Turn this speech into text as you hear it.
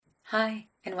Hi,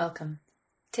 and welcome.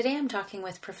 Today I'm talking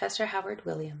with Professor Howard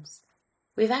Williams.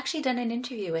 We've actually done an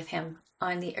interview with him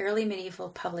on the early medieval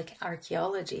public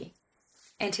archaeology,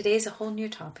 and today's a whole new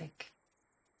topic.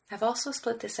 I've also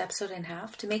split this episode in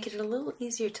half to make it a little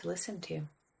easier to listen to.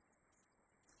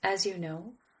 As you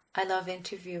know, I love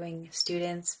interviewing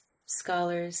students,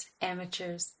 scholars,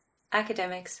 amateurs,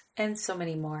 academics, and so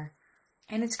many more.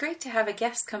 And it's great to have a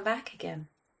guest come back again.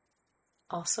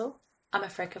 Also, I'm a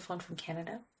francophone from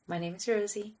Canada. My name is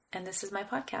Rosie, and this is my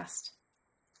podcast.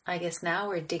 I guess now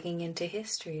we're digging into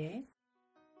history, eh?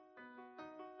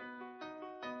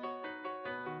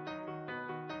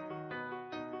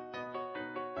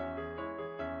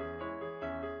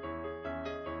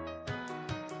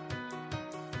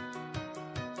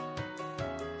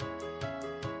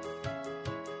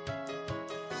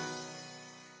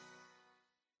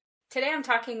 Today I'm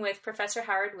talking with Professor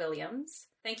Howard Williams.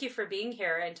 Thank you for being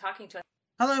here and talking to us.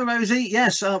 Hello, Rosie.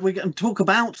 Yes, we're going to talk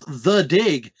about the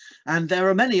dig. And there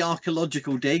are many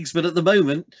archaeological digs, but at the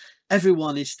moment,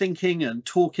 everyone is thinking and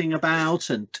talking about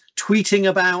and tweeting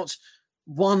about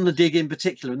one dig in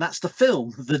particular, and that's the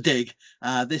film, The Dig.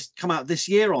 This come out this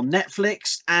year on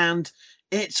Netflix, and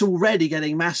it's already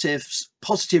getting massive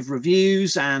positive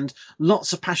reviews and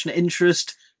lots of passionate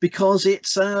interest because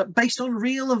it's based on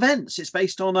real events. It's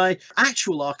based on an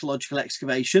actual archaeological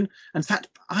excavation. In fact,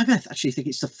 I actually think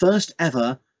it's the first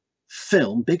ever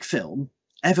big film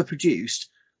ever produced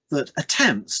that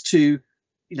attempts to,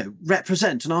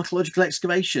 represent an archaeological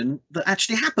excavation that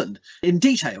actually happened in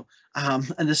detail.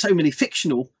 And there's so many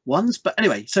fictional ones. But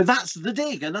anyway, so that's The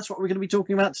Dig, and that's what we're going to be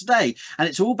talking about today. And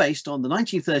it's all based on the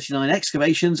 1939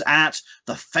 excavations at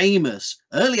the famous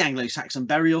early Anglo-Saxon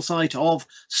burial site of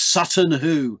Sutton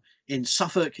Hoo in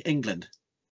Suffolk, England.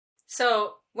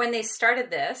 So when they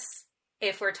started this,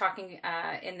 if we're talking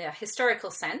in the historical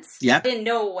sense, they didn't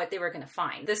know what they were going to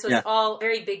find. This was all a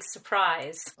very big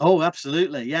surprise. Oh,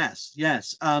 absolutely. Yes.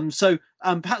 So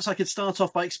perhaps I could start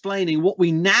off by explaining what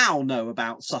we now know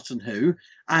about Sutton Hoo,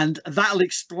 and that'll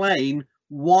explain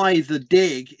why The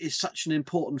Dig is such an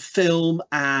important film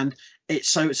and it's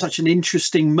such an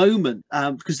interesting moment,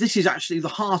 because this is actually the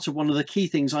heart of one of the key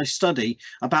things I study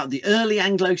about the early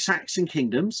Anglo-Saxon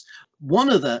kingdoms.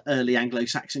 One of the early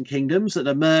Anglo-Saxon kingdoms that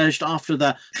emerged after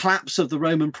the collapse of the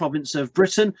Roman province of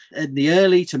Britain in the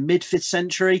early to mid 5th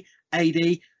century AD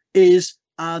is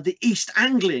the East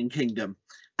Anglian kingdom.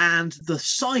 And the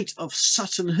site of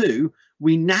Sutton Hoo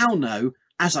we now know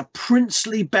as a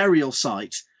princely burial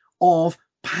site of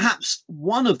perhaps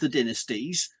one of the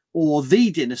dynasties or the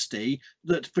dynasty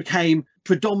that became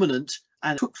predominant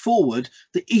and took forward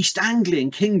the East Anglian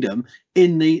kingdom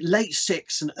in the late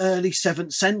 6th and early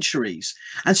 7th centuries.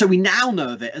 And so we now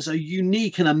know of it as a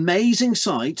unique and amazing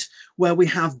site where we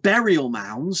have burial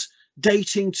mounds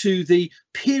dating to the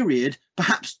period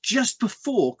perhaps just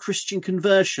before Christian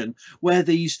conversion, where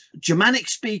these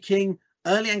Germanic-speaking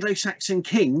early Anglo-Saxon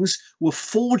kings were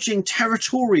forging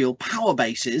territorial power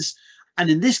bases. And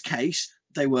in this case,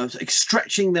 they were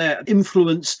stretching their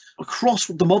influence across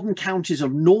the modern counties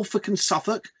of Norfolk and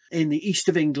Suffolk in the east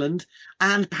of England.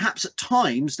 And perhaps at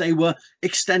times they were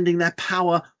extending their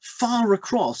power far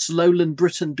across lowland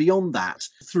Britain beyond that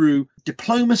through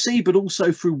diplomacy, but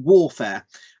also through warfare.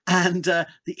 And the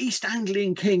East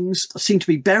Anglian kings seem to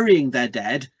be burying their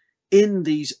dead in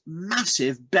these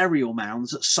massive burial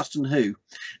mounds at Sutton Hoo.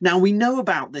 Now, we know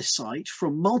about this site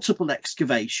from multiple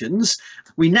excavations.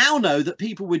 We now know that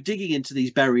people were digging into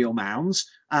these burial mounds,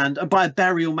 and by a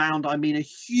burial mound, I mean a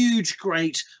huge,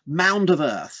 great mound of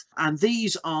earth. And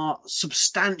these are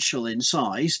substantial in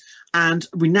size. And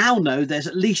we now know there's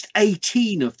at least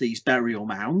 18 of these burial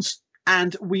mounds.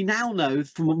 And we now know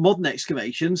from modern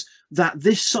excavations that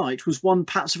this site was one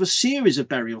perhaps of a series of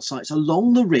burial sites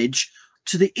along the ridge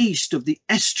to the east of the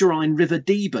estuarine river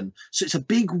Deben. So it's a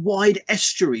big wide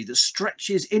estuary that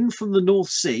stretches in from the North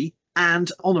Sea,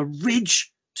 and on a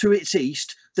ridge to its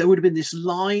east there would have been this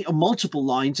line or multiple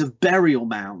lines of burial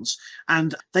mounds.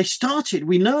 And they started,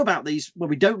 we know about these, well,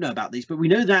 we don't know about these, but we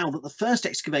know now that the first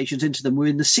excavations into them were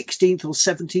in the 16th or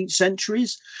 17th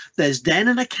centuries. There's then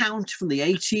an account from the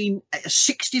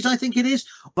 1860s, I think it is,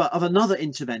 but of another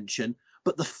intervention.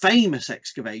 But the famous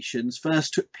excavations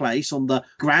first took place on the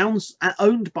grounds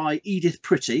owned by Edith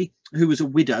Pretty, who was a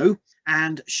widow,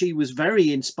 and she was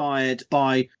very inspired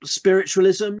by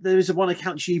spiritualism. There is one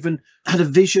account she even had a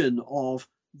vision of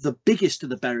the biggest of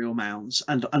the burial mounds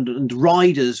and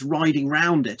riders riding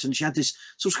round it. And she had this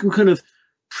sort of kind of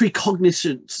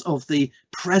precognizance of the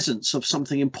presence of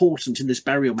something important in this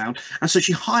burial mound. And so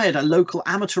she hired a local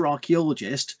amateur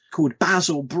archaeologist called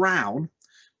Basil Brown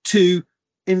to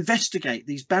investigate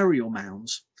these burial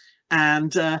mounds.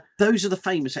 And those are the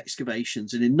famous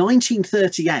excavations. And in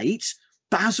 1938,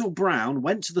 Basil Brown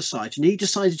went to the site and he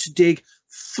decided to dig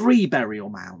 3 burial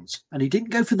mounds. And he didn't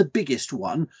go for the biggest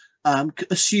one,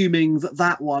 assuming that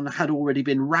that one had already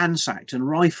been ransacked and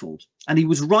rifled. And he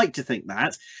was right to think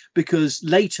that, because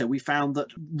later we found that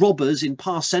robbers in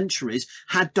past centuries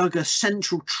had dug a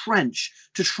central trench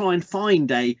to try and find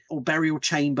a burial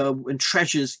chamber and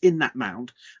treasures in that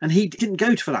mound. And he didn't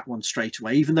go for that one straight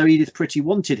away, even though Edith Pretty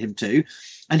wanted him to.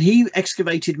 And he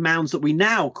excavated mounds that we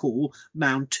now call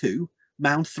Mound 2,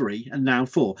 Mound 3 and Mound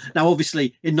 4. Now,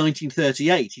 obviously, in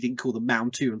 1938, he didn't call them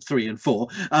Mound 2 and 3 and 4,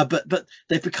 but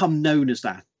they've become known as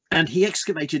that. And he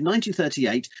excavated in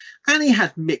 1938, and he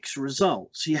had mixed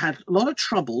results. He had a lot of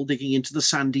trouble digging into the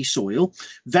sandy soil,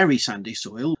 very sandy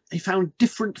soil. He found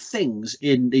different things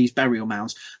in these burial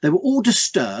mounds. They were all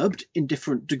disturbed in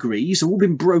different degrees, all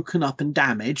been broken up and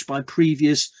damaged by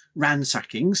previous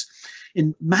ransackings.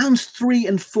 In mounds 3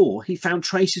 and 4, he found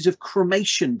traces of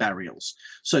cremation burials.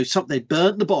 So they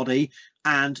burnt the body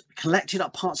and collected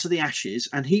up parts of the ashes,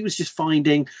 and he was just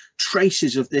finding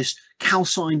traces of this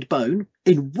calcined bone.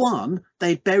 In one,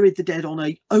 they buried the dead on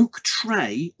a oak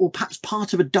tray, or perhaps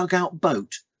part of a dugout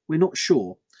boat. We're not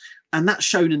sure. And that's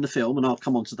shown in the film, and I'll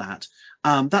come on to that.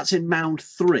 That's in Mound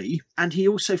 3. And he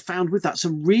also found with that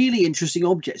some really interesting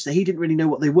objects that he didn't really know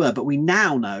what they were, but we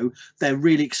now know they're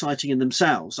really exciting in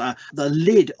themselves. The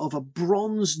lid of a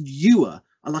bronze ewer,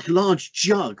 like a large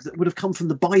jug that would have come from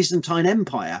the Byzantine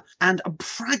Empire, and a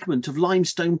fragment of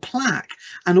limestone plaque.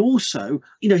 And also,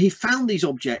 he found these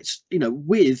objects,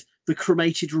 with the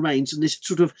cremated remains and this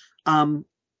sort of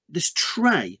this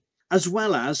tray, as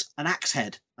well as an axe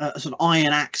head, as an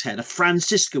iron axe head, a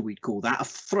Francisca, we'd call that, a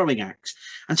throwing axe.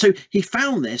 And so he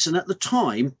found this, and at the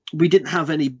time we didn't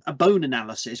have a bone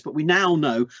analysis, but we now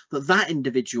know that that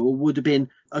individual would have been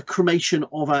a cremation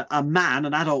of a man,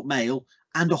 an adult male,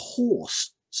 and a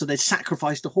horse. So they'd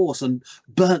sacrificed a horse and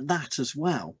burnt that as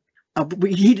well. But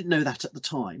he didn't know that at the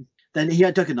time. Then he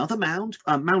had dug another mound.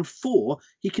 Mound 4,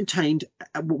 he contained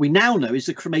what we now know is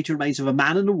the cremated remains of a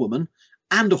man and a woman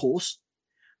and a horse,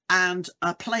 and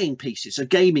playing pieces,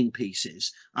 gaming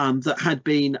pieces that had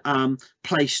been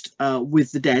placed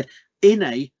with the dead in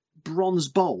a bronze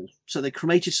bowl. So they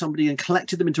cremated somebody and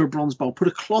collected them into a bronze bowl, put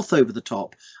a cloth over the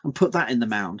top and put that in the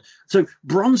mound. So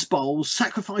bronze bowls,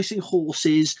 sacrificing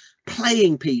horses,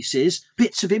 playing pieces,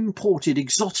 bits of imported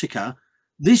exotica.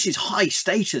 This is high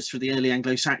status for the early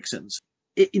Anglo-Saxons.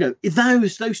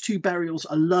 Those 2 burials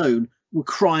alone were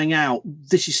crying out,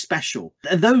 this is special.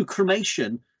 And though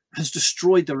cremation has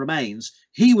destroyed the remains,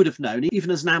 he would have known, even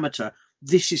as an amateur,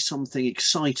 this is something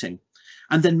exciting.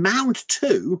 And then Mound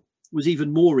 2 was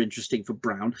even more interesting for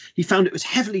Brown. He found it was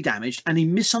heavily damaged, and he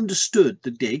misunderstood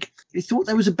the dig. He thought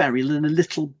there was a burial in a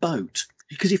little boat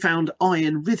because he found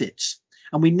iron rivets.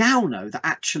 And we now know that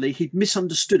actually he'd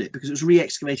misunderstood it because it was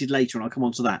re-excavated later, and I'll come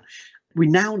on to that. We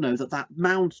now know that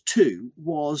Mound 2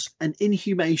 was an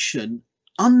inhumation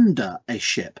under a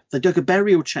ship. They dug a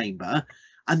burial chamber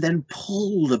and then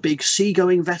pulled a big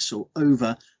seagoing vessel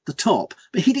over the top.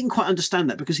 But he didn't quite understand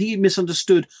that because he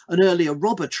misunderstood an earlier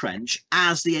robber trench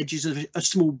as the edges of a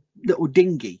small little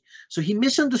dinghy. So he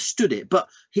misunderstood it, but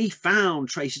he found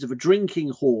traces of a drinking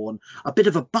horn, a bit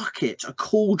of a bucket, a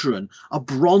cauldron, a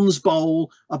bronze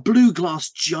bowl, a blue glass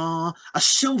jar, a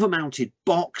silver-mounted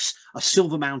box, a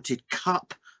silver-mounted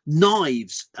cup,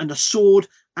 knives, and a sword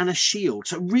and a shield.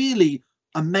 So really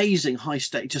amazing high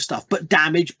status stuff, but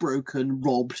damaged, broken,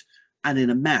 robbed, and in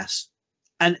a mess.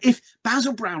 And if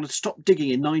Basil Brown had stopped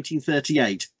digging in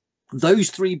 1938, those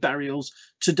 3 burials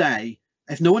today,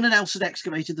 if no one else had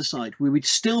excavated the site, we would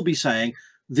still be saying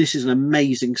this is an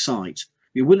amazing site.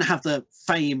 We wouldn't have the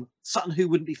fame. Sutton Hoo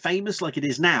wouldn't be famous like it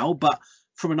is now, but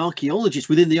from an archaeologist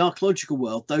within the archaeological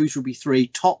world, those would be 3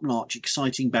 top-notch,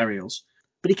 exciting burials.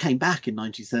 But he came back in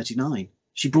 1939.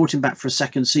 She brought him back for a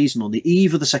second season on the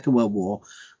eve of the Second World War.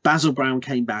 Basil Brown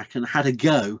came back and had a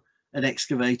go at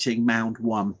excavating Mound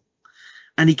 1.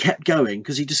 And he kept going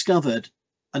because he discovered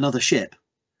another ship.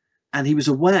 And he was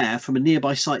aware from a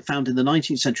nearby site found in the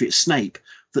 19th century at Snape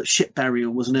that ship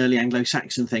burial was an early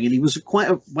Anglo-Saxon thing. And he was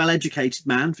quite a well-educated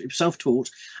man,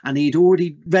 self-taught, and he'd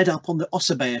already read up on the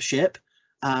Oseberg ship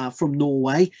from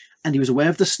Norway. And he was aware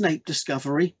of the Snape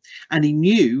discovery. And he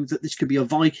knew that this could be a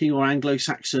Viking or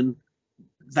Anglo-Saxon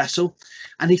vessel,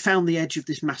 and he found the edge of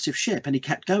this massive ship, and he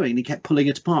kept going, he kept pulling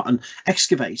it apart and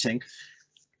excavating,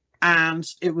 and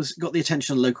got the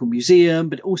attention of the local museum,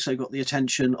 but it also got the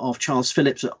attention of Charles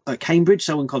Phillips at Cambridge,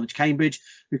 Selwyn College, Cambridge,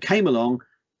 who came along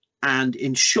and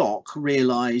in shock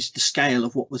realized the scale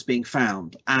of what was being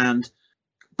found. And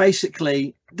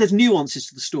basically there's nuances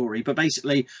to the story, but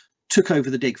basically took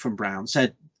over the dig from Brown,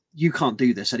 said, you can't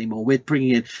do this anymore, we're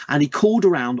bringing in, and he called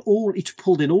around he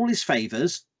pulled in all his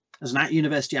favours as an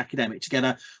university academic to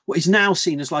get what is now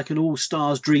seen as like an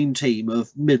all-stars dream team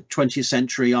of mid-20th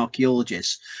century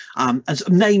archaeologists, as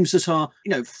names that are,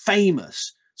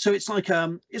 famous. So it's like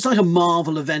a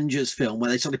Marvel Avengers film where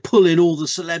they sort of pull in all the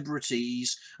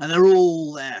celebrities and they're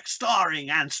all there starring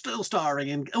and still starring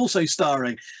and also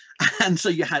starring. And so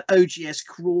you had O.G.S.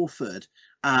 Crawford,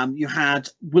 you had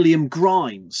William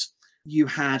Grimes, you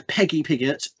had Peggy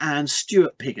Piggott and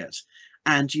Stuart Piggott,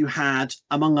 and you had,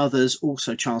 among others,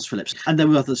 also Charles Phillips, and there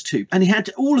were others too. And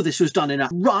all of this was done in a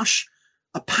rush,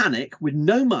 a panic, with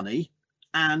no money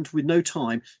and with no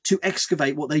time to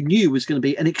excavate what they knew was going to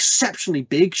be an exceptionally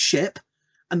big ship,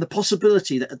 and the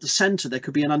possibility that at the centre there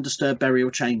could be an undisturbed burial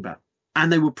chamber.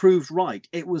 And they were proved right.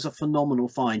 It was a phenomenal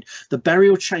find. The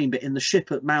burial chamber in the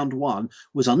ship at Mound 1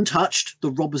 was untouched.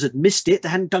 The robbers had missed it. They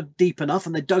hadn't dug deep enough,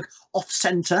 and they dug off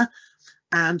centre.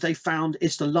 And they found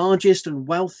it's the largest and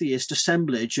wealthiest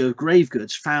assemblage of grave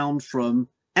goods found from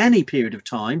any period of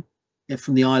time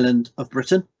from the island of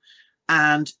Britain.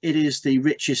 And it is the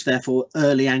richest, therefore,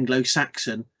 early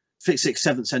Anglo-Saxon 6th,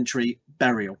 7th century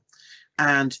burial.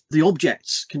 And the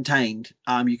objects contained,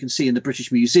 you can see in the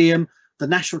British Museum. The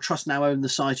National Trust now own the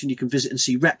site, and you can visit and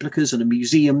see replicas and a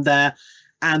museum there.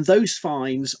 And those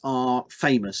finds are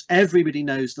famous. Everybody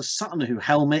knows the Sutton Hoo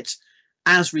helmet,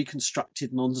 as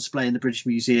reconstructed and on display in the British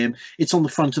Museum. It's on the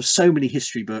front of so many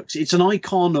history books. It's an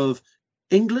icon of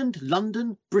England,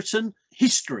 London, Britain,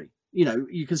 history.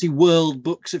 You can see world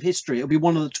books of history. It'll be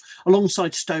one of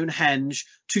alongside Stonehenge,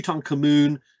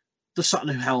 Tutankhamun, the Sutton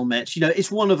Hoo helmet.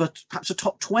 It's one of perhaps a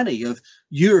top 20 of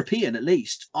European, at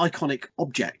least, iconic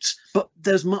objects. But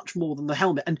there's much more than the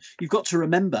helmet. And you've got to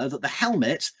remember that the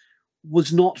helmet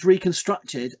was not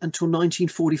reconstructed until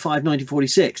 1945,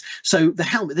 1946. So the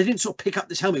helmet, they didn't sort of pick up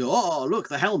this helmet and go, oh, look,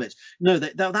 the helmet. No,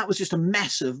 that was just a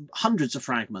mess of hundreds of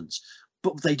fragments.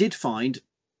 But they did find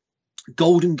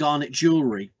gold and garnet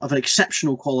jewellery of an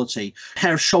exceptional quality, a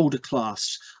pair of shoulder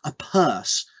clasps, a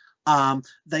purse.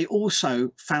 They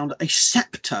also found a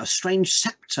sceptre, a strange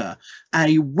sceptre,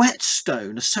 a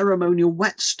whetstone, a ceremonial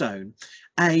whetstone,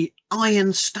 a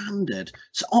iron standard.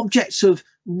 So objects of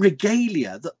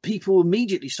regalia that people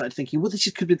immediately started thinking, well, this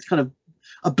could be kind of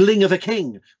a bling of a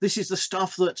king. This is the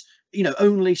stuff that,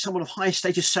 only someone of high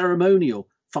status ceremonial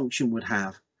function would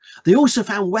have. They also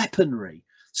found weaponry.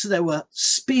 So there were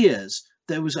spears.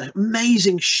 There was an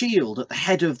amazing shield at the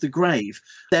head of the grave.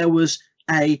 There was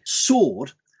a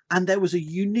sword, and there was a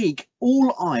unique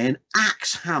all iron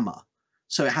axe hammer.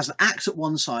 So it has an axe at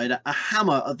one side, a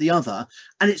hammer at the other,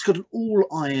 and it's got an all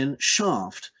iron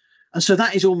shaft. And so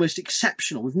that is almost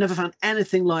exceptional. We've never found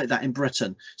anything like that in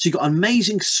Britain. So you've got an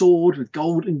amazing sword with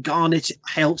gold and garnet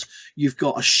hilt. You've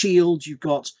got a shield,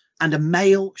 and a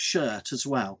mail shirt as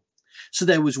well. So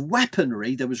there was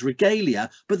weaponry, there was regalia,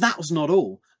 but that was not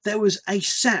all. There was a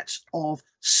set of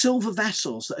silver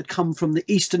vessels that had come from the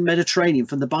Eastern Mediterranean,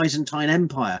 from the Byzantine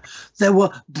Empire. There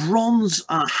were bronze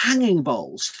hanging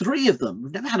bowls, 3 of them.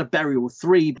 We've never had a burial with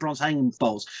 3 bronze hanging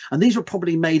bowls. And these were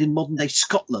probably made in modern day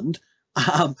Scotland,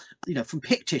 from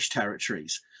Pictish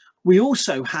territories. We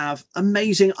also have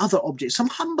amazing other objects, some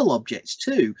humble objects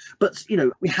too. But,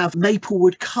 we have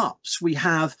maplewood cups. We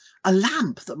have a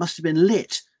lamp that must have been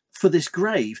lit for this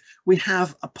grave. We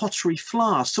have a pottery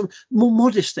flask, some more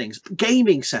modest things,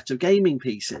 gaming set of gaming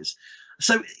pieces.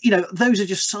 So, those are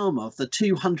just some of the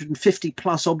 250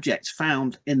 plus objects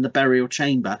found in the burial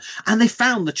chamber. And they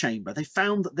found the chamber. They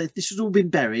found that this has all been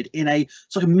buried in a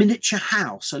sort of miniature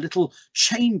house, a little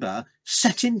chamber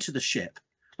set into the ship.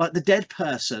 Like the dead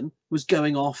person was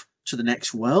going off to the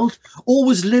next world or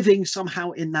was living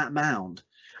somehow in that mound.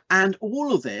 And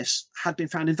all of this had been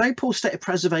found in very poor state of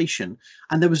preservation,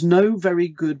 and there was no very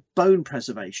good bone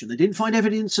preservation. They didn't find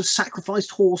evidence of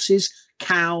sacrificed horses,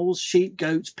 cows, sheep,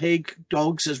 goats, pig,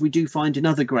 dogs, as we do find in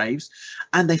other graves,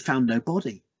 and they found no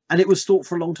body. And it was thought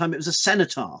for a long time it was a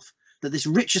cenotaph, that this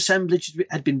rich assemblage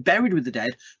had been buried with the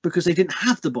dead because they didn't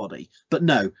have the body. But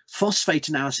no, phosphate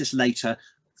analysis later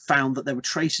found that there were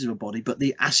traces of a body, but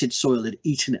the acid soil had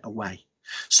eaten it away.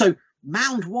 So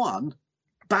Mound 1,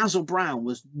 Basil Brown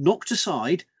was knocked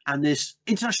aside, and this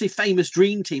internationally famous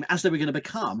dream team, as they were going to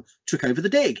become, took over the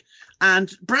dig.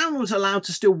 And Brown was allowed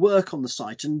to still work on the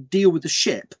site and deal with the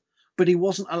ship, but he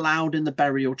wasn't allowed in the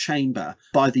burial chamber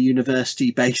by the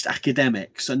university-based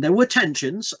academics. And there were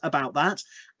tensions about that.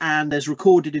 And there's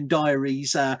recorded in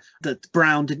diaries that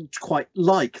Brown didn't quite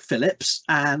like Phillips.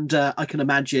 And I can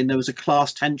imagine there was a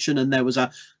class tension, and there was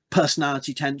a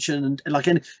personality tension. And like,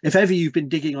 if ever you've been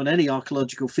digging on any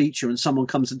archaeological feature and someone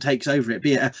comes and takes over it,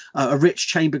 be it a rich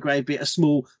chamber grave, be it a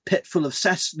small pit full of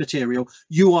cess material,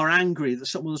 you are angry that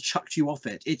someone has chucked you off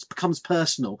it. It becomes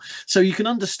personal. So you can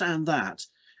understand that.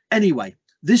 Anyway,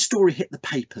 this story hit the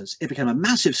papers. It became a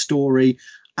massive story.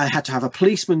 I had to have a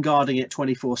policeman guarding it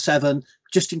 24/7,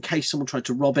 just in case someone tried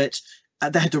to rob it.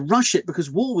 They had to rush it because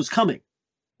war was coming.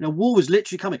 War was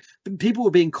literally coming. People were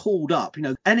being called up.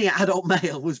 Any adult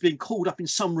male was being called up in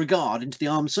some regard into the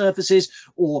armed services,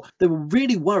 or they were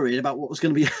really worried about what was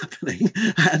going to be happening,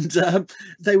 and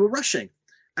they were rushing.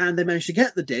 And they managed to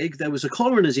get the dig. There was a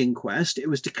coroner's inquest. It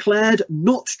was declared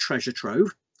not treasure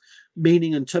trove,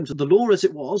 meaning in terms of the law as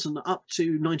it was, and up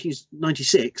to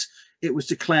 1996, it was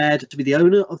declared to be the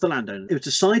owner of the landowner. It was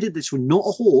decided this was not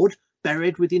a hoard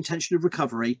buried with the intention of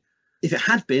recovery. If it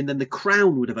had been, then the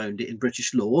Crown would have owned it in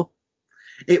British law.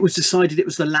 It was decided it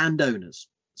was the landowners.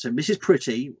 So Mrs.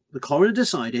 Pretty, the coroner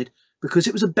decided, because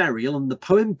it was a burial and the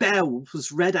poem Beowulf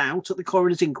was read out at the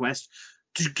coroner's inquest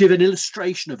to give an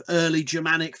illustration of early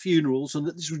Germanic funerals and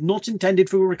that this was not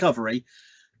intended for recovery,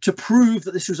 to prove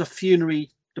that this was a funerary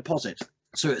deposit.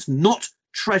 So it's not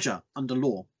treasure under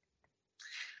law.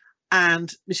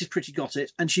 And Mrs. Pretty got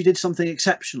it, and she did something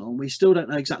exceptional, and we still don't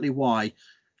know exactly why.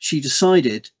 She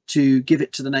decided to give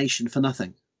it to the nation for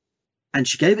nothing. And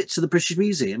she gave it to the British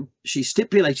Museum. She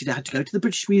stipulated it had to go to the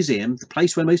British Museum, the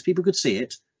place where most people could see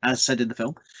it, as said in the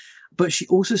film. But she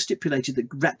also stipulated that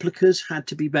replicas had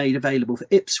to be made available for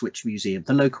Ipswich Museum,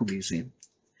 the local museum.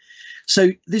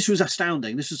 So this was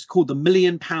astounding. This was called the £1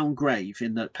 million grave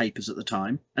in the papers at the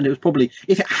time. And it was probably,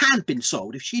 if it had been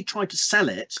sold, if she'd tried to sell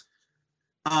it,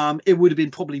 it would have been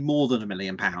probably more than £1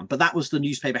 million. But that was the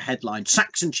newspaper headline: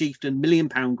 Saxon chieftain, £1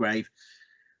 million grave.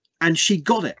 And she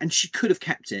got it, and she could have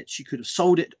kept it. She could have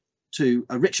sold it to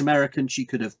a rich American. She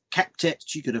could have kept it.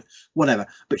 She could have whatever.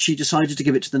 But she decided to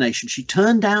give it to the nation. She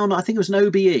turned down, I think it was an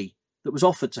OBE that was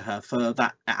offered to her for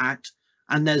that act.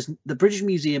 And the British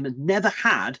Museum has never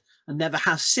had, and never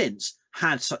has since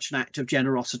had, such an act of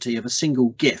generosity of a single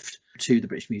gift to the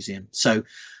British Museum. So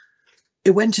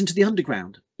it went into the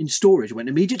underground in storage. It went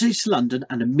immediately to London,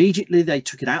 and immediately they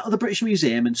took it out of the British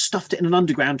Museum and stuffed it in an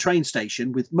underground train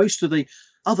station with most of the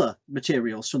other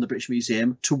materials from the British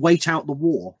Museum to wait out the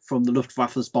war from the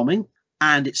Luftwaffe's bombing.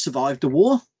 And it survived the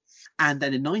war. And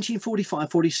then in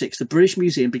 1945-46, the British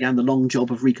Museum began the long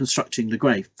job of reconstructing the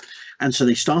grave. And so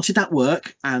they started that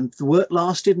work, and the work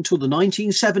lasted until the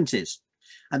 1970s.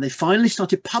 And they finally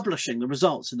started publishing the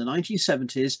results in the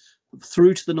 1970s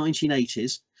through to the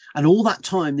 1980s. And all that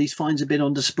time, these finds had been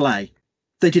on display.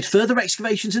 They did further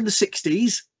excavations in the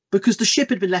 60s because the ship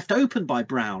had been left open by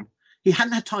Brown. He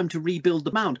hadn't had time to rebuild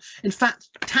the mound. In fact,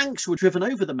 tanks were driven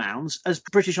over the mounds as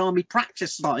British Army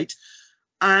practice site,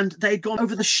 and they'd gone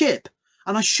over the ship.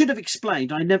 And I should have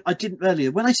explained, I didn't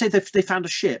earlier. When I say they found a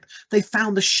ship, they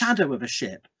found the shadow of a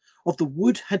ship. Of the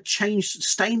wood had changed,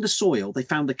 stained the soil. They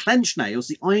found the clench nails,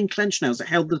 the iron clench nails that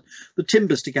held the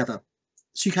timbers together.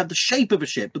 So you had the shape of a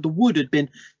ship, but the wood had been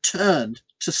turned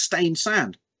to stained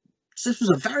sand. So this was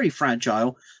a very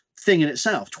fragile thing in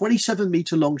itself,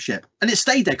 27-metre long ship. And it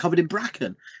stayed there covered in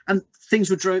bracken, and things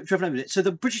were driven over it. So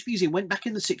the British Museum went back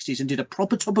in the 60s and did a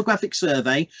proper topographic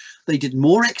survey. They did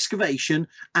more excavation,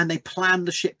 and they planned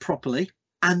the ship properly.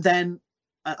 And then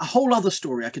a whole other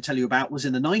story I could tell you about was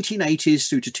in the 1980s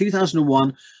through to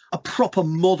 2001, a proper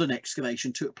modern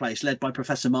excavation took place, led by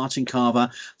Professor Martin Carver,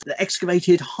 that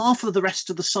excavated half of the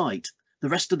rest of the site, the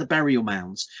rest of the burial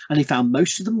mounds. And he found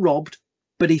most of them robbed,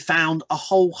 but he found a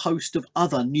whole host of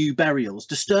other new burials,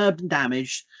 disturbed and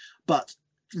damaged, but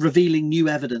revealing new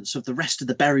evidence of the rest of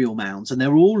the burial mounds. And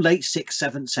they're all late 6th,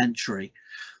 7th century.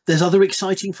 There's other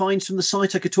exciting finds from the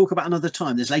site I could talk about another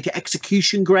time. There's later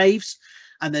execution graves.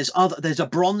 And there's a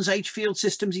Bronze Age field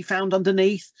systems he found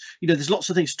underneath. There's lots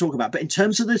of things to talk about. But in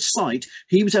terms of the site,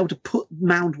 he was able to put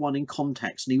Mound 1 in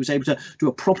context, and he was able to do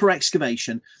a proper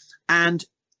excavation. And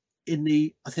in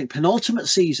the, I think, penultimate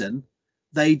season,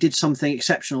 they did something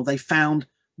exceptional. They found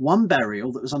one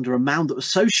burial that was under a mound that was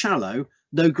so shallow,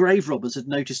 no grave robbers had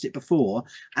noticed it before.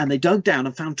 And they dug down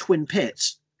and found twin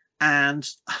pits. And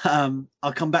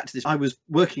I'll come back to this. I was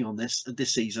working on this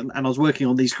season, and I was working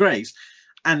on these graves.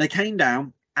 And they came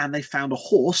down and they found a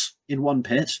horse in one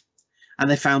pit, and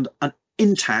they found an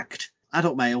intact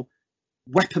adult male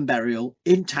weapon burial,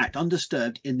 intact,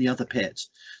 undisturbed, in the other pit.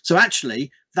 So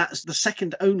actually, that's the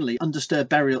second only undisturbed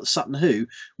burial at Sutton Hoo,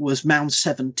 was Mound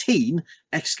 17,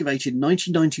 excavated in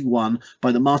 1991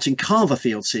 by the Martin Carver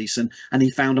field season. And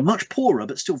he found a much poorer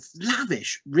but still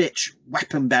lavish, rich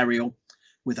weapon burial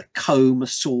with a comb, a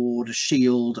sword, a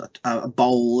shield, a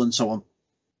bowl, and so on.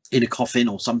 in a coffin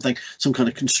or something, some kind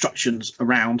of constructions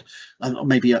around, or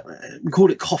maybe we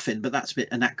call it coffin, but that's a bit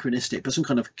anachronistic, but some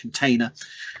kind of container.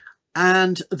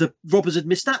 And the robbers had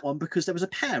missed that one because there was a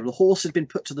pair. The horse had been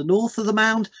put to the north of the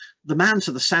man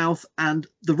to the south, and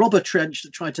the robber trench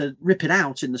that tried to rip it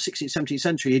out in the 16th, 17th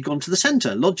century had gone to the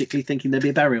centre, logically thinking there'd be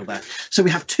a burial there. So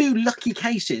we have two lucky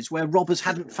cases where robbers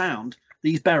hadn't found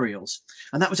these burials,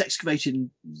 and that was excavated in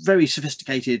very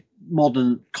sophisticated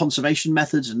modern conservation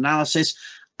methods and analysis,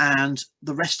 and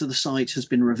the rest of the site has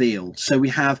been revealed. So we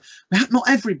have not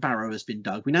every barrow has been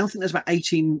dug. We now think there's about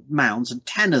 18 mounds, and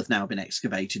 10 have now been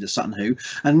excavated at Sutton Hoo.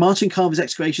 And Martin Carver's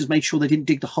excavations made sure they didn't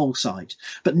dig the whole site.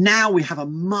 But now we have a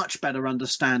much better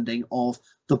understanding of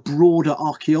the broader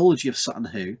archaeology of Sutton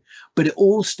Hoo. But it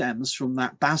all stems from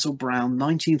that Basil Brown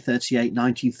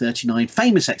 1938-1939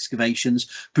 famous excavations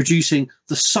producing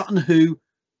the Sutton Hoo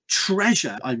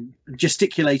treasure. I'm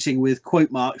gesticulating with quote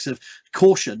marks of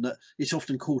caution that it's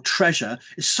often called treasure.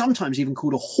 It's sometimes even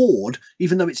called a hoard,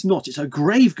 even though it's not. It's a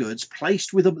grave goods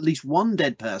placed with at least one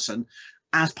dead person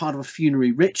as part of a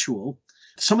funerary ritual.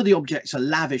 Some of the objects are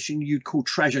lavish and you'd call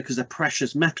treasure because they're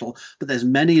precious metal, but there's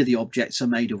many of the objects are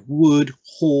made of wood,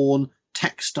 horn,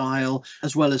 textile,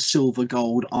 as well as silver,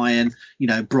 gold, iron,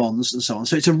 bronze and so on.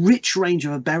 So it's a rich range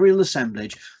of a burial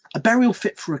assemblage, a burial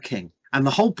fit for a king. And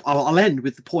I'll end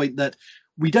with the point that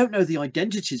we don't know the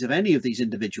identities of any of these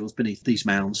individuals beneath these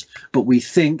mounds, but we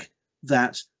think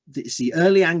that it's the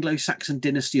early Anglo-Saxon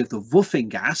dynasty of the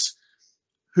Wuffingas,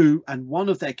 and one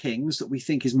of their kings that we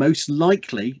think is most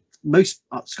likely, most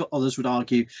scholars would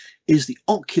argue, is the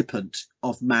occupant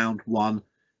of Mound 1,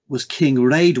 was King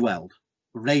Raedwald,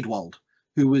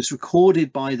 who was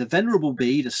recorded by the Venerable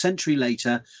Bede a century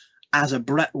later as a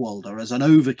Bretwalder, as an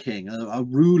overking, a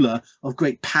ruler of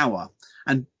great power.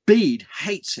 And Bede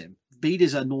hates him. Bede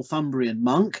is a Northumbrian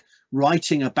monk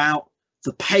writing about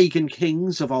the pagan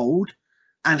kings of old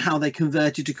and how they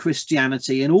converted to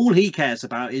Christianity. And all he cares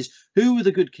about is who were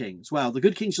the good kings? Well, the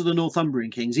good kings are the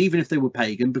Northumbrian kings, even if they were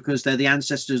pagan, because they're the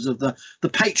ancestors of the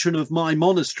patron of my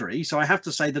monastery. So I have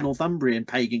to say the Northumbrian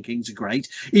pagan kings are great.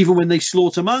 Even when they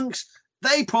slaughter monks,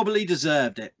 they probably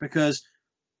deserved it because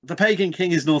the pagan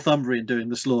king is Northumbrian doing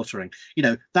the slaughtering.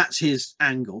 That's his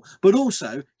angle. But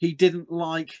also, he didn't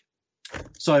like...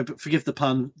 Sorry, but forgive the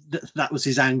pun. That was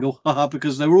his angle,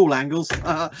 because they were all angles.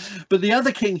 But the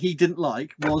other king he didn't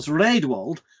like was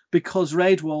Raedwald, because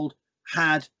Raedwald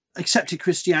had accepted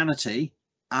Christianity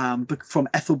from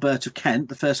Ethelbert of Kent,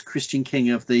 the first Christian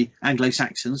king of the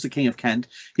Anglo-Saxons, the king of Kent.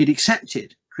 He'd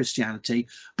accepted Christianity,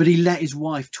 but he let his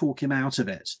wife talk him out of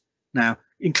it. Now,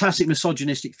 in classic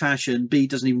misogynistic fashion, Bede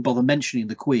doesn't even bother mentioning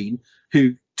the Queen,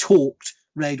 who talked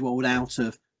Raedwald out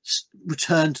of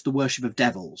return to the worship of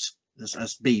devils,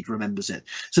 as Bede remembers it.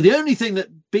 So the only thing that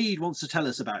Bede wants to tell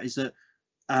us about is that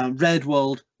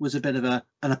Raedwald was a bit of an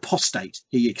apostate.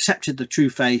 He accepted the true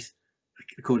faith,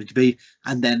 according to Bede,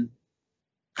 and then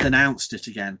denounced it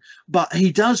again. But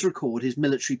he does record his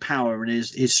military power and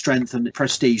his strength and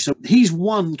prestige. So he's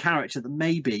one character that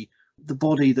maybe the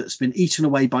body that's been eaten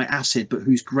away by acid, but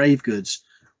whose grave goods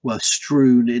were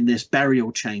strewn in this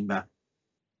burial chamber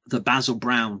that Basil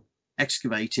Brown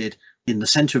excavated in the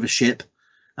centre of a ship,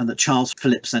 and that Charles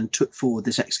Phillips then took forward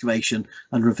this excavation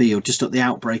and revealed just at the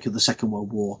outbreak of the Second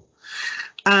World War.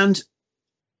 And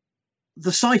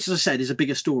the site, as I said, is a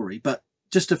bigger story, but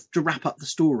just to wrap up the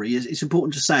story, it's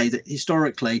important to say that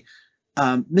historically,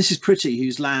 Mrs. Pretty,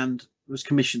 whose land was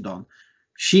commissioned on,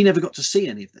 she never got to see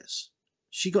any of this.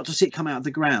 She got to see it come out of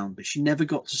the ground, but she never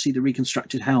got to see the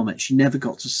reconstructed helmet. She never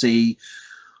got to see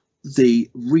the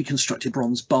reconstructed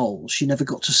bronze bowl. She never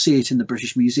got to see it in the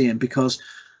British Museum because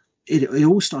it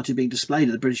all started being displayed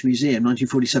at the British Museum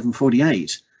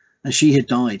 1947-48, and she had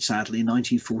died sadly in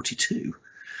 1942.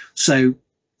 So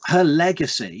her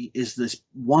legacy is this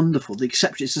wonderful, it's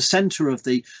the centre of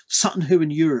the Sutton Hoo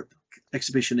in Europe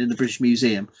exhibition in the British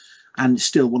Museum. And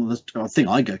still one of the thing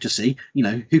I go to see,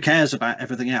 who cares about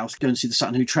everything else? Go and see the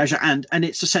Sutton Hoo treasure. And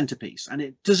it's a centerpiece, and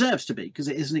it deserves to be because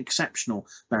it is an exceptional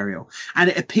burial. And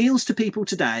it appeals to people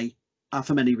today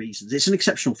for many reasons. It's an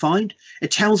exceptional find.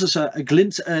 It tells us a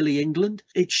glimpse at early England.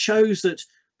 It shows that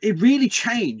it really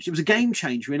changed. It was a game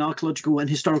changer in archaeological and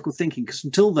historical thinking, because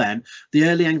until then, the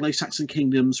early Anglo-Saxon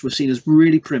kingdoms were seen as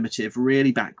really primitive,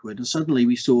 really backward. And suddenly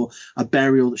we saw a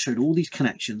burial that showed all these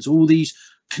connections with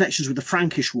the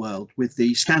Frankish world, with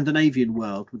the Scandinavian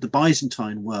world, with the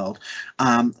Byzantine world,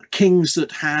 kings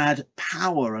that had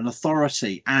power and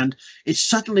authority. And it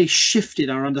suddenly shifted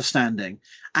our understanding.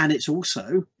 And it's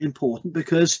also important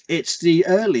because it's the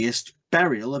earliest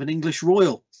burial of an English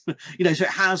royal. So it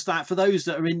has that, for those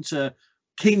that are into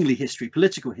kingly history,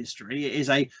 political history. It is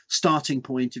a starting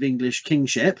point of English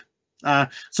kingship.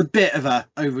 It's a bit of a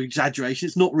over exaggeration.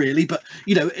 It's not really, but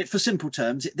for simple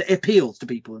terms, it appeals to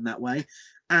people in that way.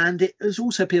 And it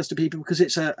also appeals to people because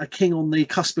it's a king on the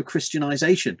cusp of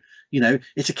Christianization.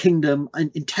 It's a kingdom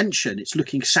in tension. It's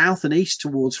looking south and east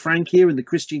towards Francia and the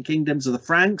Christian kingdoms of the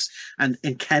Franks and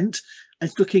in Kent. And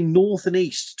it's looking north and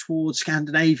east towards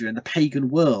Scandinavia and the pagan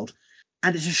world.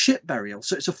 And it's a ship burial.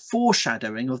 So it's a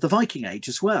foreshadowing of the Viking Age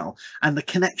as well, and the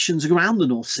connections around the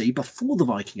North Sea before the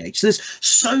Viking Age. So there's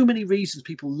so many reasons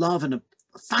people love and are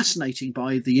fascinating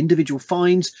by the individual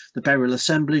finds, the burial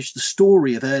assemblage, the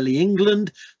story of early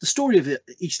England, the story of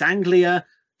East Anglia,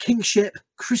 kingship,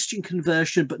 Christian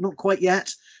conversion, but not quite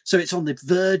yet. So it's on the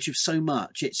verge of so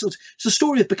much. It's a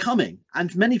story of becoming,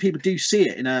 and many people do see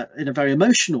it in a very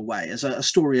emotional way as a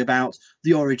story about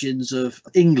the origins of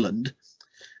England.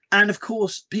 And of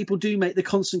course, people do make the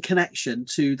constant connection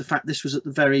to the fact this was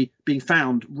being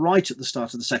found right at the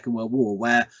start of the Second World War,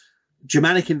 where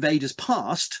Germanic invaders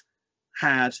past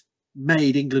had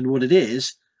made England what it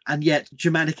is, and yet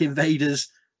Germanic invaders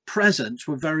present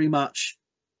were very much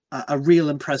a real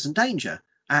and present danger,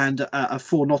 and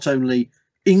for not only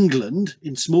England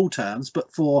in small terms,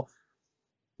 but for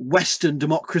Western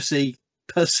democracy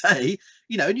per se.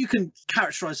 And you can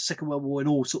characterize the Second World War in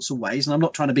all sorts of ways, and I'm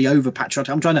not trying to be over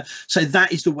patriotic. I'm trying to say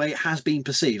that is the way it has been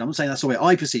perceived. I'm not saying that's the way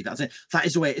I perceive it. I'm saying that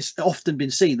is the way it's often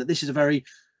been seen, that this is a very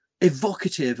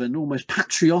evocative and almost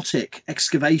patriotic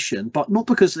excavation, but not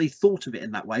because they thought of it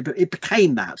in that way, but it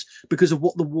became that because of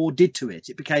what the war did to it.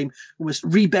 It became almost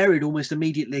reburied almost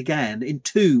immediately again,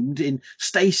 entombed in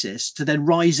stasis, to then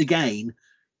rise again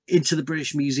into the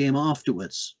British Museum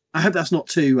afterwards. I hope that's not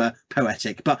too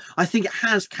poetic, but I think it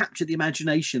has captured the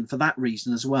imagination for that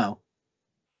reason as well.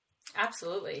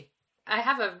 Absolutely. I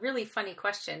have a really funny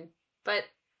question, but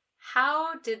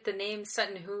how did the name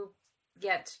Sutton Hoo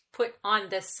get put on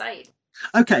this site?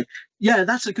 Okay, yeah,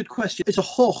 that's a good question. It's a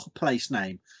Hoch place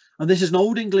name, and this is an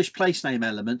Old English place name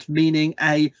element meaning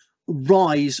a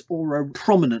rise or a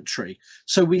promontory.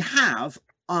 So we have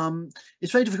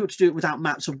it's very difficult to do it without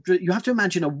maps. So you have to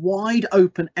imagine a wide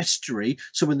open estuary.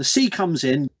 So when the sea comes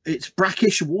in, it's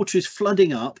brackish, water is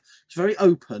flooding up, it's very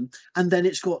open. And then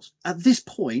it's got, at this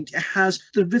point,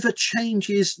 the river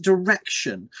changes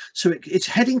direction. So it's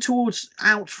heading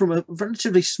out from a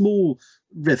relatively small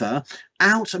river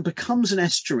out and becomes an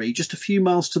estuary just a few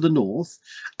miles to the north.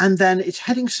 And then it's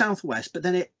heading southwest, but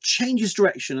then it changes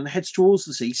direction and heads towards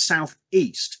the sea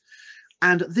southeast.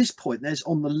 And at this point, there's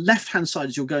on the left-hand side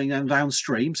as you're going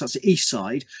downstream, so that's the east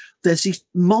side, there's these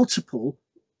multiple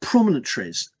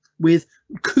promontories with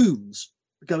combes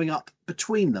going up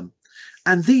between them.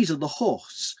 And these are the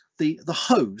Hochs, the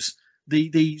Hoes,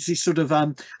 these sort of,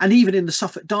 and even in the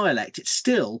Suffolk dialect, it's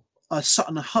still a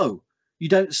Sutton Ho. You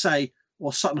don't say,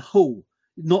 well, Sutton Ho,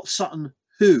 not Sutton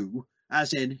Who,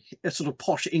 as in a sort of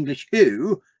posh English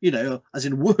who, as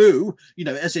in woohoo,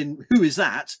 as in who is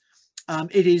that?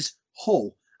 It is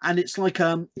Hull, and it's like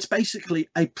it's basically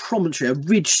a promontory, a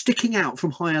ridge sticking out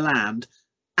from higher land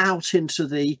out into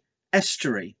the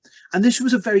estuary. And this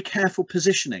was a very careful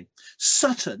positioning.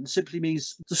 Sutton simply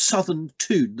means the southern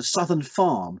tune, the southern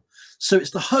farm. So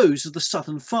it's the Hoes of the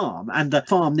southern farm, and the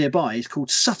farm nearby is called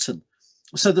Sutton.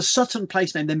 So the Sutton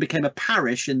place name then became a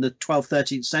parish in the 12th,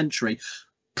 13th century,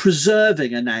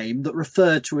 preserving a name that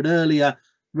referred to an earlier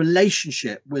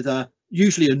relationship with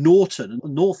usually a Norton, a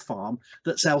north farm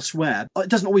that's elsewhere. It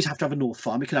doesn't always have to have a north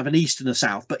farm. It can have an east and a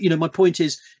south. But, my point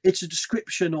is it's a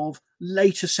description of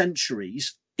later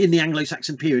centuries in the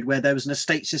Anglo-Saxon period where there was an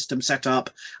estate system set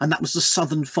up, and that was the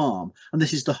southern farm. And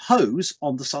this is the Hoes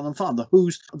on the southern farm, the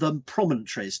Hoes, the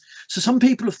promontories. So some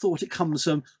people have thought it comes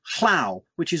from Llaw,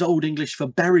 which is Old English for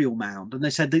burial mound. And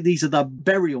they said that these are the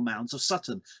burial mounds of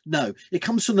Sutton. No, it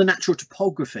comes from the natural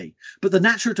topography. But the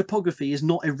natural topography is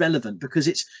not irrelevant because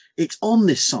it's on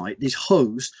this site, these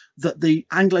Hoes, that the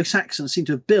Anglo-Saxons seem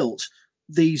to have built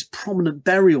these prominent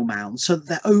burial mounds so that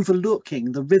they're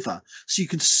overlooking the river, so you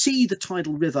can see the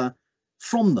tidal river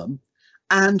from them.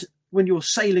 And when you're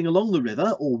sailing along the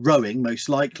river, or rowing most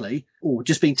likely, or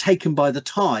just being taken by the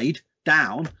tide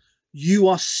down, you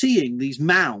are seeing these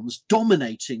mounds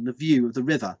dominating the view of the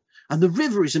river. And the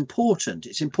river is important.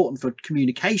 It's important for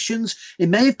communications. It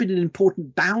may have been an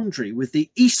important boundary with the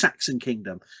East Saxon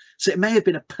kingdom. So it may have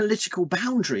been a political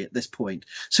boundary at this point.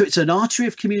 So it's an artery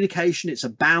of communication. It's a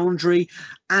boundary.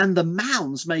 And the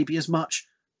mounds may be as much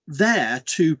there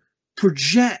to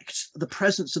project the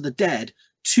presence of the dead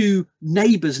to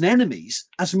neighbours and enemies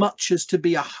as much as to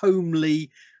be a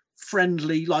homely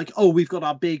friendly, like, oh, we've got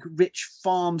our big rich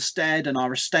farmstead and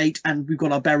our estate and we've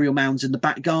got our burial mounds in the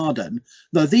back garden.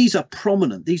 No, these are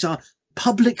prominent. These are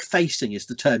public facing, is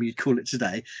the term you'd call it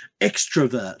today,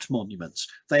 extrovert monuments.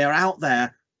 They are out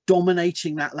there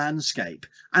dominating that landscape,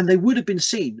 and they would have been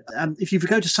seen. If you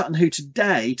go to Sutton Hoo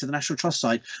today, to the National Trust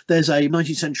site, there's a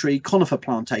 19th century conifer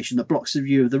plantation that blocks the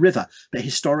view of the river, but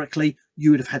historically you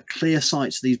would have had clear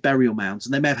sights of these burial mounds,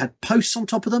 and they may have had posts on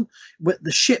top of them.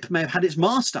 The ship may have had its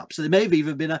mast up, so they may have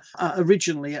even been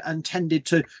originally intended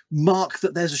to mark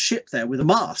that there's a ship there with a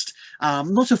mast.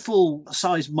 Not a full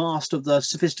size mast of the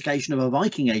sophistication of a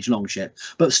Viking age longship,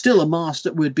 but still a mast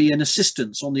that would be an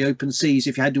assistance on the open seas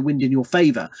if you had the wind in your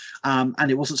favour, and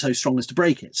it wasn't so strong as to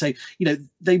break it. So, you know,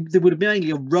 they would have been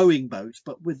mainly a rowing boat,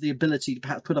 but with the ability to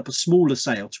perhaps put up a smaller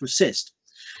sail to assist.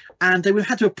 And they would have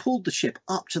had to have pulled the ship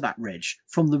up to that ridge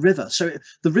from the river. So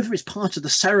the river is part of the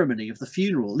ceremony of the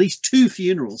funeral. At least 2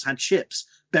 funerals had ships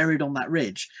buried on that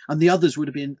ridge, and the others would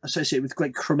have been associated with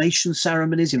great cremation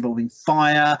ceremonies involving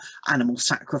fire, animal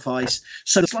sacrifice.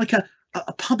 So it's like a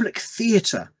public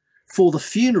theatre for the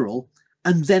funeral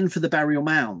and then for the burial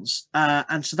mounds.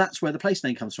 And so that's where the place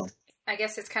name comes from. I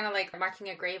guess it's kind of like marking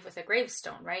a grave with a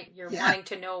gravestone, right? You're wanting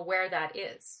to know where that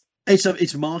is.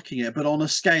 It's marking it, but on a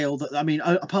scale that, I mean,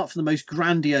 apart from the most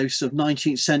grandiose of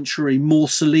 19th century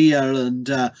mausolea and,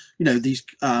 you know, these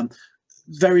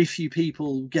very few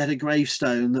people get a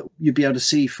gravestone that you'd be able to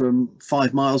see from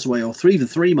 5 miles away or even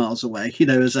 3 miles away, you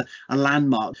know, as a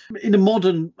landmark. In a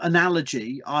modern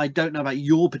analogy, I don't know about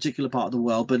your particular part of the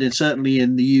world, but certainly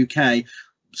in the UK,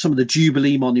 some of the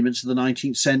Jubilee monuments of the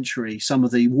 19th century, some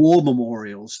of the war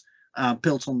memorials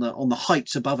built on the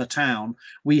heights above a town,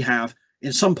 we have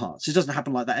in some parts. It doesn't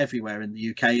happen like that everywhere in the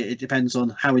UK. It depends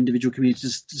on how individual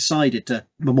communities decided to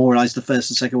memorialise the First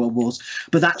and Second World Wars.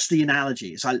 But that's the analogy.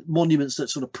 It's like monuments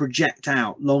that sort of project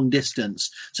out long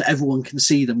distance so everyone can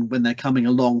see them when they're coming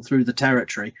along through the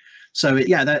territory. So,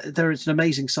 there is an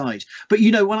amazing sight. But,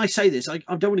 you know, when I say this, I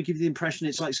don't want to give you the impression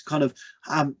it's like kind of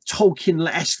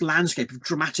Tolkien-esque landscape of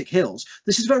dramatic hills.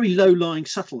 This is very low-lying,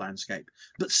 subtle landscape.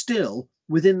 But still,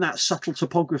 within that subtle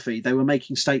topography, they were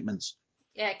making statements.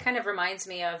 Yeah, it kind of reminds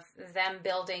me of them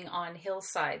building on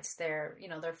hillsides, their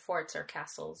forts or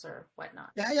castles or whatnot.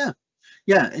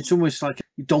 Yeah, it's almost like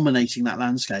dominating that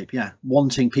landscape. Yeah,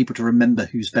 wanting people to remember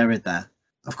who's buried there.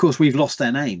 Of course, we've lost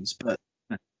their names,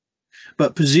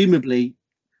 but presumably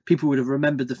people would have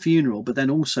remembered the funeral, but then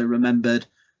also remembered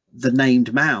the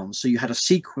named mounds. So you had a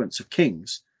sequence of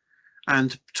kings.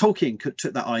 And Tolkien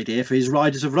took that idea for his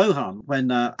Riders of Rohan. When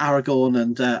Aragorn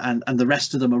and the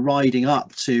rest of them are riding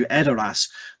up to Edoras,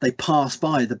 they pass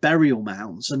by the burial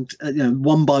mounds and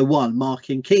one by one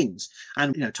marking kings.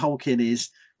 And Tolkien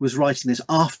was writing this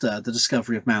after the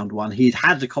discovery of Mound 1. He'd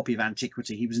had a copy of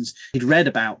Antiquity. He'd read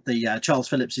about the Charles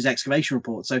Phillips's excavation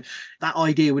report. So that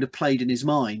idea would have played in his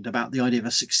mind about the idea of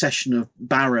a succession of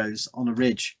barrows on a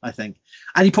ridge, I think.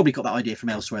 And he probably got that idea from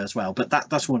elsewhere as well. But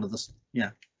that's one of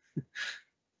the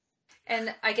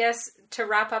And I guess to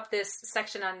wrap up this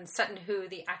section on Sutton Hoo,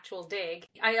 the actual dig,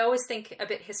 I always think a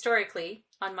bit historically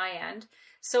on my end.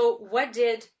 So what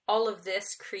did all of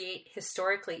this create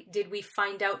historically? Did we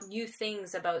find out new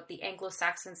things about the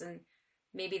Anglo-Saxons and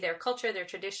maybe their culture, their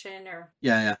tradition, or?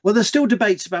 Yeah. Well, there's still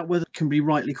debates about whether it can be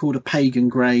rightly called a pagan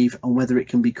grave and whether it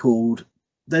can be called.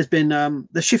 There's been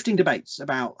there's shifting debates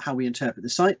about how we interpret the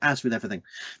site, as with everything.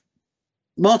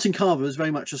 Martin Carver is very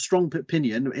much a strong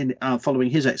opinion in following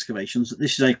his excavations that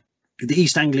the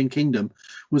East Anglian Kingdom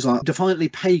was like defiantly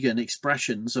pagan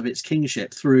expressions of its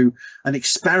kingship through an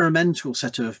experimental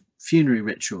set of funerary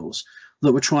rituals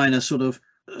that were trying to sort of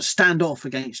stand off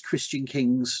against Christian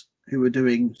kings who were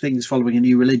doing things following a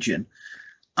new religion.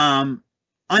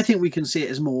 I think we can see it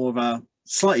as more of a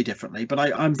slightly differently, but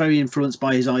I'm very influenced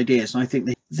by his ideas, and I think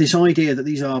this idea that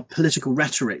these are political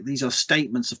rhetoric, these are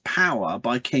statements of power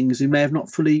by kings who may have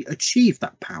not fully achieved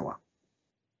that power.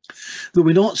 That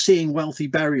we're not seeing wealthy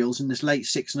burials in this late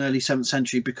 6th and early 7th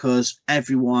century because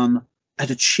everyone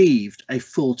had achieved a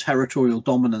full territorial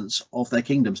dominance of their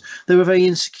kingdoms. They were very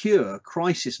insecure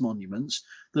crisis monuments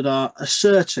that are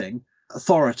asserting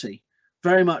authority.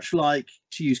 Very much like,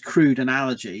 to use crude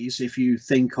analogies, if you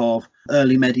think of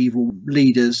early medieval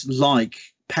leaders like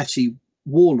petty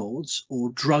warlords or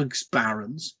drugs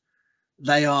barons,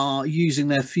 they are using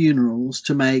their funerals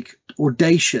to make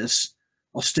audacious,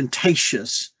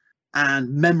 ostentatious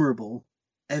and memorable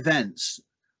events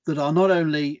that are not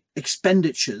only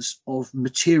expenditures of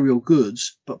material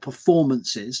goods, but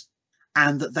performances,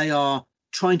 and that they are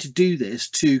trying to do this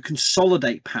to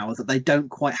consolidate power that they don't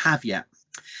quite have yet.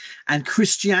 And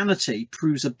Christianity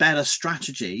proves a better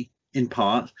strategy, in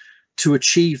part, to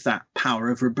achieve that power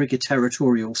over a bigger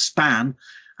territorial span,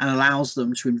 and allows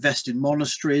them to invest in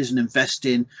monasteries and invest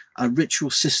in a ritual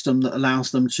system that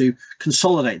allows them to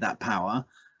consolidate that power.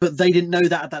 But they didn't know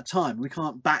that at that time. We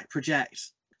can't back project.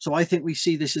 So I think we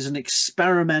see this as an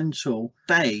experimental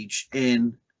stage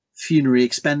in funerary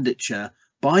expenditure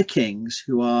by kings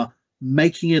who are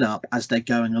making it up as they're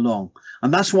going along.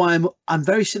 And that's why I'm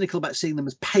very cynical about seeing them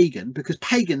as pagan, because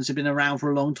pagans have been around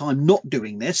for a long time not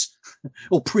doing this,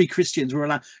 or pre-Christians were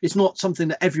allowed. It's not something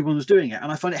that everyone was doing it.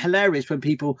 And I find it hilarious when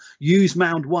people use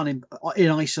Mound 1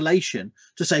 in isolation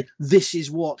to say this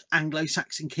is what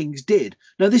Anglo-Saxon kings did.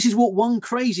 No, this is what one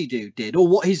crazy dude did, or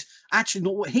what his, actually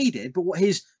not what he did, but what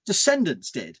his descendants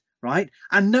did. Right.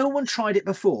 And no one tried it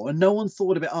before and no one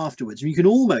thought of it afterwards. And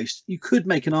you could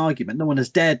make an argument, no one has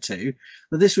dared to,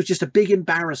 that this was just a big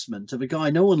embarrassment of a guy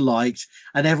no one liked.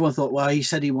 And everyone thought, well, he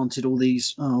said he wanted all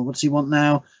these. Oh, what does he want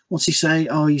now? What's he say?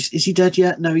 Oh, is he dead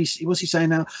yet? No, what's he saying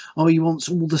now? Oh, he wants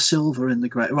all the silver in the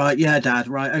grave. Right. Yeah, Dad.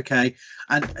 Right. OK.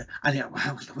 And yeah,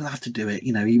 well, we'll have to do it.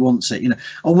 You know, he wants it, you know,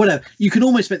 or whatever. You can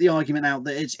almost make the argument out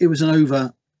that it was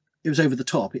over the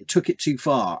top. It took it too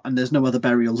far, and there's no other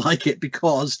burial like it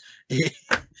because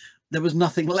there was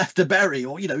nothing left to bury.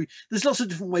 Or, you know, there's lots of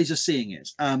different ways of seeing it.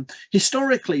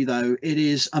 Historically, though, it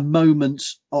is a moment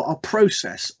or a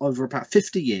process over about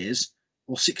 50 years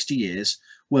or 60 years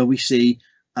where we see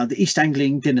the East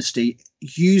Anglian dynasty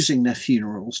using their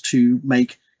funerals to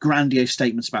make grandiose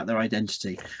statements about their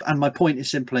identity. And my point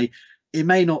is simply, it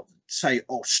may not say,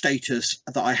 oh, status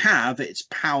that I have, it's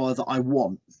power that I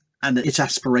want. And it's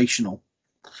aspirational.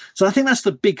 So I think that's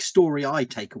the big story I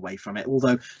take away from it,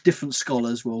 although different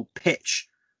scholars will pitch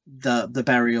the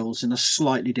burials in a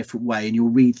slightly different way, and you'll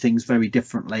read things very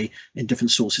differently in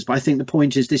different sources. But I think the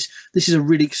point is this is a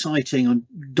really exciting and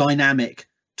dynamic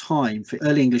time for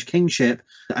early English kingship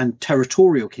and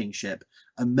territorial kingship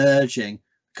emerging.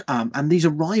 And these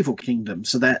are rival kingdoms,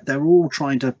 so they're all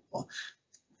trying to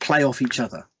play off each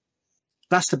other.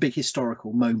 That's the big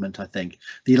historical moment, I think,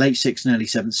 the late 6th and early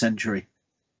 7th century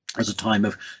as a time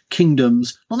of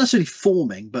kingdoms, not necessarily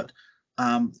forming, but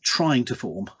trying to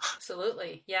form.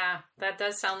 Absolutely. Yeah, that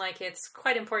does sound like it's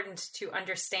quite important to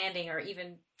understanding or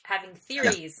even having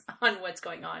theories on what's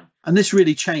going on. And this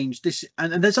really changed this.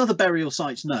 And there's other burial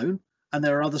sites known. And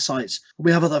there are other sites.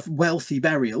 We have other wealthy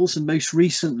burials, and most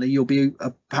recently, you'll be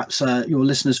perhaps your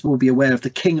listeners will be aware of the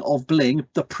King of Bling,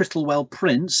 the Prittlewell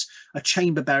Prince, a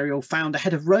chamber burial found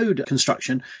ahead of road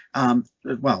construction,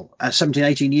 17,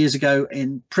 18 years ago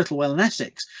in Prittlewell in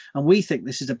Essex. And we think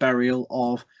this is a burial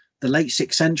of the late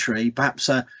 6th century, perhaps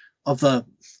of the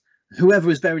whoever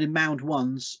was buried in Mound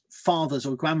 1's father's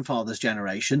or grandfather's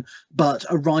generation, but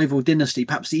a rival dynasty,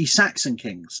 perhaps the East Saxon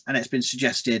kings. And it's been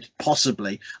suggested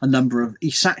possibly a number of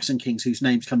East Saxon kings whose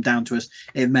names come down to us,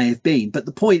 it may have been. But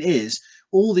the point is,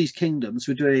 all these kingdoms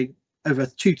were doing over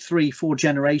 2, 3, 4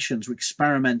 generations, were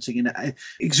experimenting in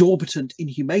exorbitant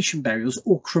inhumation burials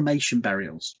or cremation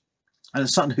burials. And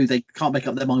it's something who they can't make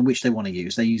up their mind which they want to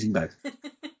use. They're using both.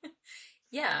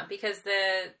 Yeah, because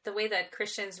the way that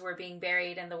Christians were being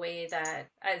buried and the way that,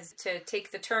 as to take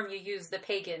the term you use, the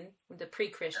pagan, the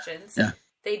pre-Christians,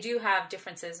 they do have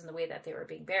differences in the way that they were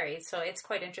being buried. So it's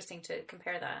quite interesting to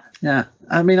compare that. Yeah,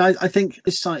 I mean, I think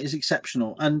this site is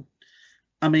exceptional. And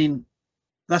I mean,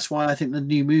 that's why I think the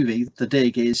new movie, The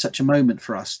Dig, is such a moment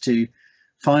for us to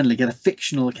finally get a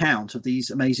fictional account of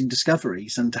these amazing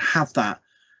discoveries and to have that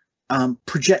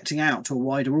projecting out to a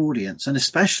wider audience, and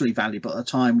especially valuable at a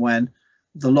time when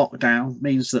the lockdown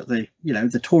means that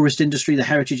the tourist industry, the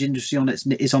heritage industry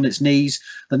is on its knees.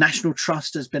 The National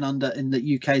Trust in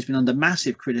the UK has been under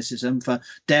massive criticism for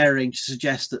daring to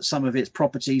suggest that some of its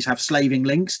properties have slaving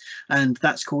links, and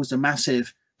that's caused a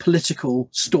massive political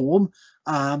storm.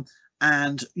 And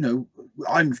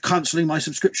I'm cancelling my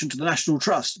subscription to the National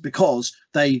Trust because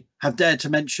they have dared to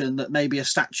mention that maybe a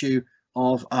statue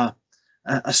of a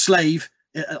slave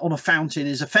on a fountain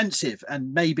is offensive,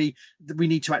 and maybe we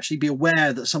need to actually be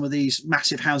aware that some of these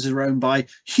massive houses are owned by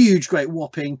huge, great,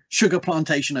 whopping sugar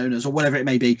plantation owners or whatever it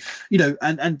may be,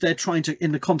 and they're trying to,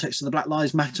 in the context of the Black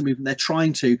Lives Matter movement, they're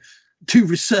trying to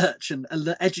research and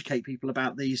educate people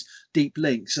about these deep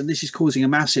links, and this is causing a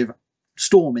massive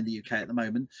storm in the UK at the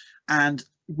moment. And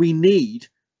we need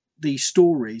these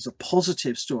stories are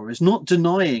positive stories, not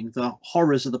denying the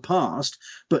horrors of the past,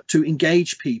 but to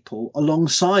engage people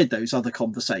alongside those other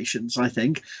conversations, I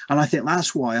think. And I think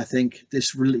that's why I think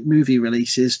this movie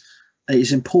release is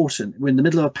important. We're in the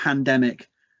middle of a pandemic.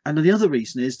 And the other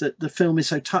reason is that the film is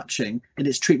so touching in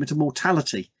its treatment of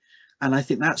mortality. And I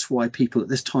think that's why people at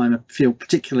this time feel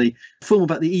particularly a film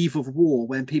about the eve of war,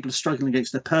 when people are struggling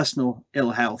against their personal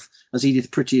ill health, as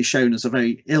Edith Pretty is shown as a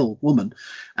very ill woman,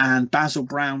 and Basil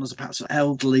Brown as a perhaps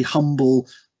elderly, humble,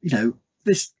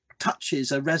 this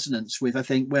touches a resonance with, I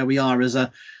think, where we are as in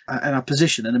our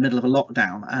position in the middle of a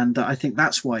lockdown. And I think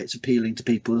that's why it's appealing to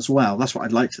people as well. That's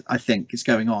what I think is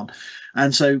going on.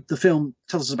 And so the film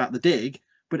tells us about the dig,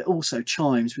 but it also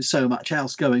chimes with so much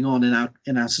else going on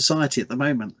in our society at the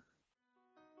moment.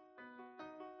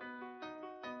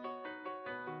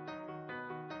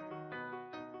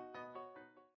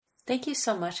 Thank you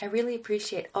so much. I really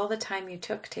appreciate all the time you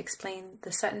took to explain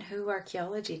the Sutton Hoo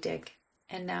archaeology dig.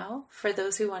 And now, for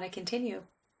those who want to continue,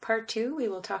 part 2, we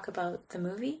will talk about the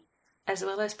movie, as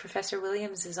well as Professor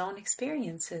Williams' own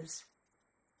experiences.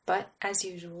 But, as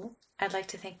usual, I'd like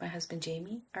to thank my husband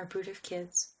Jamie, our brood of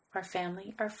kids, our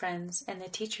family, our friends, and the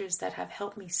teachers that have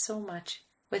helped me so much.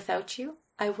 Without you,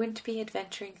 I wouldn't be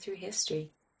adventuring through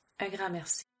history. Un grand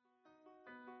merci.